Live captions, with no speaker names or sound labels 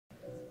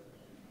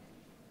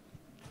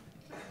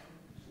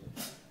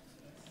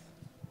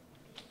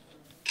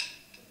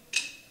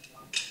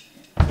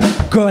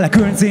כל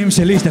הקונצים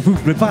שלי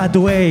שתפוף בפרט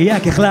וראייה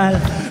ככלל,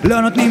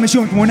 לא נותנים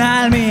משום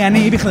תמונה על מי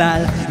אני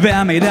בכלל,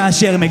 והמידע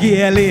אשר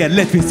מגיע לי עד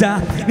לתפיסה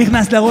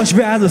נכנס לראש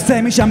ואז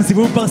עושה משם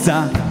סיבוב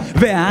פרסה,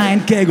 והעין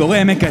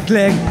כגורם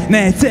מקטלג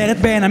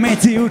נעצרת בין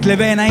המציאות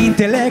לבין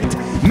האינטלקט,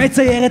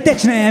 מציירת את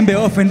שניהם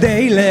באופן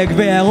די לג,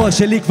 והראש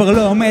שלי כבר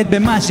לא עומד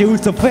במה שהוא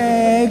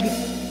סופג.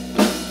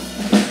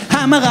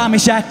 המראה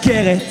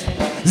משקרת,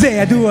 זה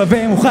ידוע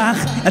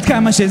ומוכח, עד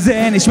כמה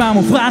שזה נשמע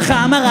מופרך.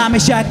 המראה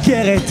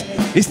משקרת,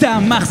 היא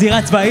סתם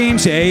מחזירה צבעים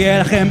שיהיה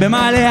לכם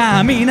במה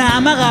להאמין.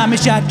 המראה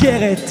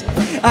משקרת,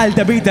 אל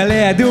תביט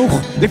עליה דוך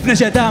לפני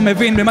שאתה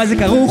מבין במה זה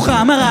כרוך.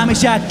 המראה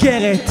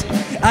משקרת,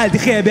 אל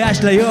תחיה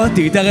באשליות,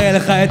 היא תראה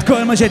לך את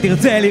כל מה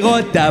שתרצה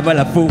לראות, אבל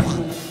הפוך.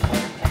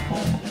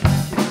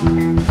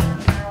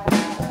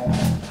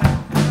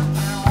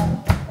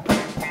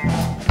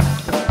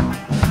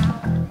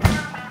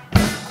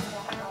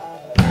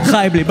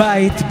 חי בלי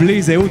בית,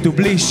 בלי זהות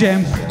ובלי שם,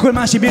 כל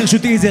מה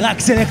שברשותי זה רק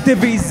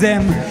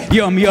סלקטיביזם.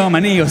 יום יום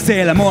אני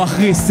עושה למוח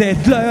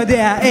ריסט, לא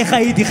יודע איך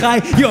הייתי חי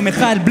יום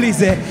אחד בלי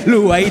זה.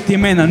 לו הייתי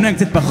מנונן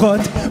קצת פחות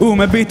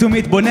ומביט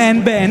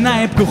ומתבונן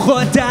בעיניים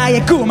פקוחות,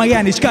 היקום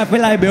היה נשקף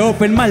אליי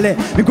באופן מלא,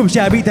 במקום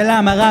שאביט על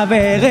המראה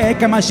ואראה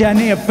כמה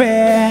שאני יפה.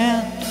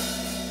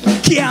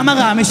 כי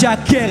המראה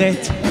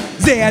משקרת,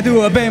 זה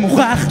ידוע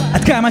ומוכח,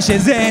 עד כמה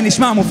שזה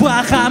נשמע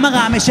מופרך.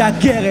 המראה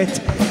משקרת,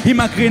 היא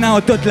מקרינה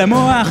אותות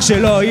למוח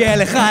שלא יהיה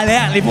לך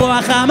לאן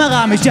לברוח.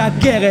 המראה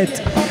משקרת,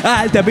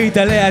 אל תביט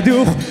עליה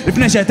דוך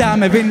לפני שאתה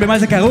מבין במה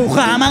זה כרוך.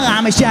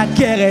 המראה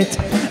משקרת,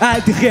 אל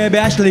תחיה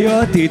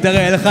באשליות, היא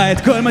תראה לך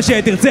את כל מה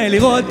שתרצה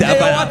לראות,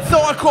 אבל...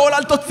 עצור הכל,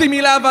 אל תוציא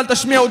מילה ואל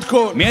תשמיע עוד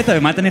קול. מי אתה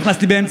ומה אתה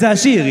נכנס לי באמצע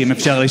השיר, אם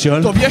אפשר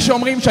לשאול? טוב, יש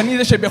שאומרים שאני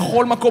זה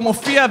שבכל מקום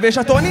מופיע, ויש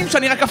הטוענים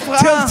שאני רק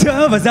הפרעה.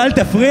 טוב, אז אל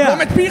תפריע. לא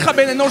מפיך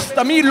בן אנוש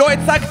סתמי, לא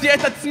הצגתי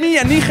את עצמי,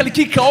 אני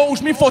חלקי קאור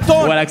ושמי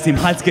פוטון. וואלק,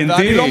 שמחת זקנתי.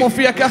 ואני לא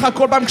מופיע ככה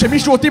כל פעם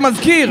כשמישהו אותי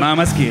מזכיר. מה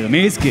מזכיר?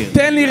 מי הזכיר?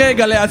 תן לי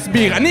רגע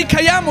להסביר. אני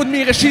קיים עוד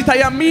מראשית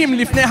הימים,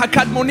 לפני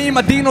הקדמונים,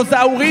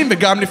 הדינוזאורים,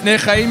 וגם לפני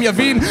חיים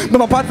יבין.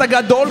 במפץ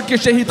הגדול,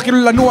 כשהתחילו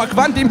לנוע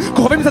קוונטים,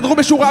 כוכבים הסתדרו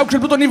בשורה,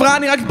 וכשפלוטו נברא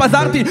אני רק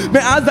התפזרתי.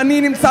 מאז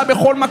אני נמצא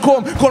בכל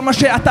מקום, כל מה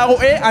שאתה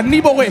רואה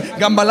אני בורא,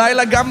 גם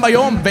בלילה גם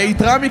ביום,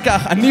 ויתרה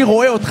מכך אני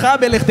רואה אותך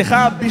בלכתך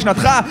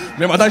בשנתך,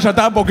 ומתי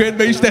שאתה בוגד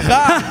באשתך.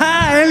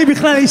 אין לי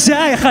בכלל אישה,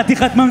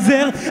 חתיכת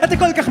ממזר. אתה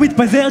כל כך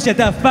מתפזר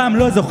שאתה אף פעם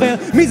לא זוכר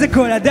מי זה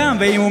כל אדם,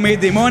 ואם הוא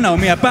מדימונה או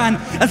מיפן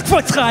אז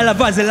קפוץ לך עליו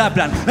זה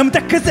לפלן, למה אתה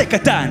כזה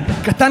קטן?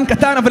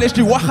 קטן, אבל יש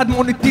לי וואחד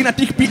מוניטין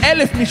עתיק פי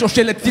 1000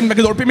 משושלת סין,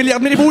 וגדול פי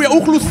מיליארד מריבוי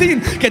האוכלוסין.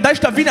 כדאי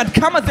שתבין עד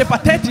כמה זה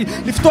פתטי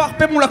לפתוח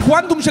פה מול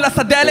הקוונטום של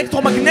השדה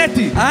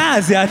האלקטרומגנטי.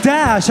 זה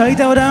אתה,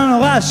 שרית הודעה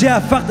נורא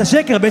שהפכת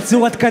שקר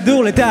בצורת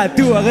כדור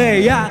לתעתוע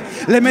ראייה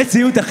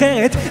למציאות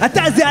אחרת.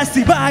 אתה זה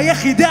הסיבה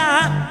היחידה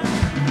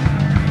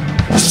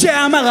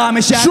שהמראה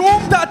משקרת.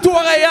 שום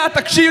תעתוע ראייה,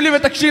 תקשיב לי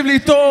ותקשיב לי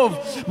טוב.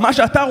 מה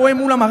שאתה רואה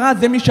מול המראה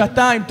זה מי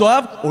שאתה, אם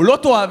תאהב או לא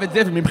תאהב את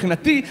זה,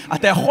 ומבחינתי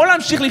אתה יכול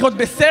להמשיך לחיות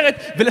בסרט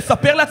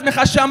ולספר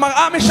לעצמך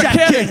שהמראה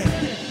משקרת.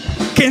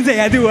 כן, זה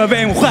ידוע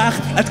ומוכח,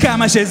 עד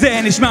כמה שזה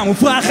נשמע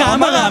מופרך.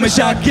 המראה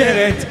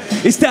משקרת,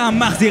 היא סתם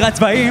מחזירה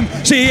צבעים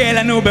שיהיה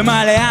לנו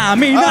במה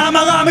להאמין.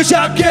 המראה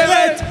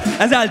משקרת,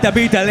 אז אל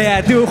תביט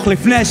עליה דוך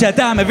לפני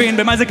שאתה מבין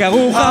במה זה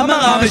כרוך.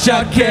 המראה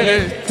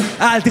משקרת,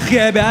 אל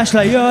תחיה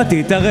באשליות,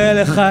 היא תראה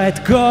לך את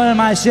כל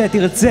מה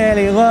שתרצה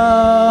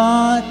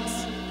לראות.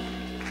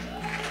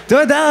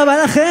 תודה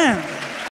רבה לכם.